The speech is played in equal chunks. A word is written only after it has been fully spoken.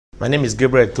My name is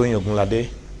Gabriel Toyin Ogunlade,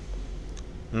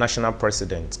 National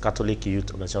President, Catholic Youth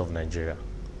Organization of Nigeria.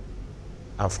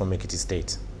 I'm from Ekiti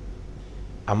State.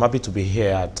 I'm happy to be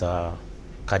here at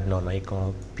Cardinal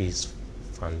Naikon Peace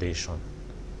Foundation.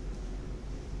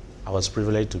 I was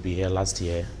privileged to be here last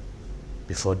year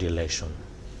before the election.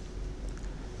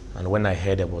 And when I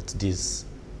heard about this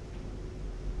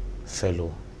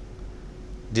fellow,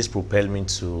 this propelled me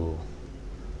to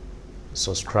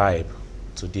subscribe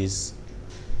to this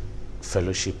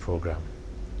fellowship program.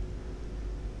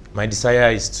 My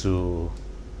desire is to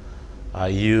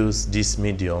use this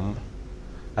medium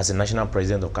as a national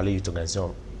president of Catholic Youth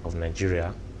Organization of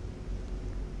Nigeria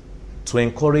to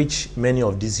encourage many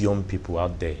of these young people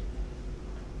out there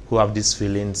who have these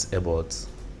feelings about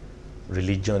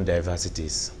religion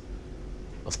diversities.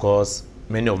 Of course,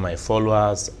 many of my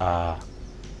followers are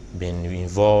being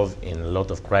involved in a lot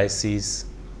of crises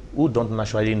who don't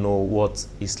naturally know what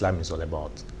Islam is all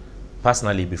about.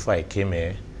 Personally, before I came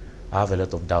here, I have a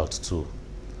lot of doubt too.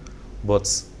 But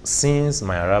since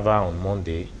my arrival on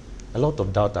Monday, a lot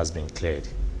of doubt has been cleared.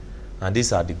 And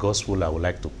these are the gospel I would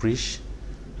like to preach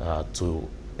to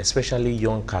especially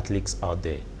young Catholics out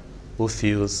there who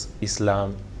feels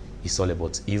Islam is all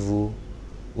about evil,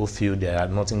 who feel there are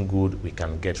nothing good we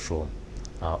can get from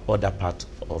other part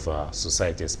of our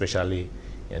society, especially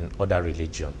in other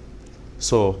religion.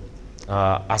 So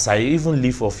as I even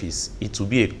leave office, it will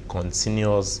be a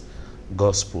continuous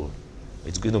gospel.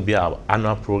 It's going to be our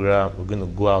annual program. We're going to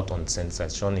go out on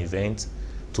sensation events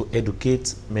to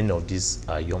educate many of these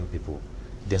young people,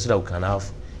 then so that we can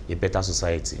have a better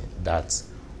society that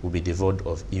will be devoid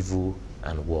of evil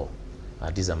and war.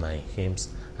 These are my aims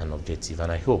and objectives,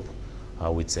 and I hope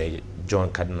with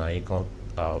John Cardinal Naikon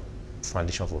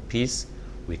Foundation for Peace,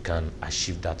 we can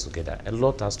achieve that together. A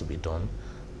lot has to be done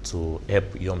to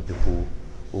help young people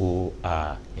who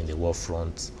are in the war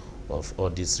front of all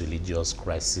these religious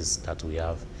crises that we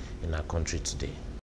have in our country today.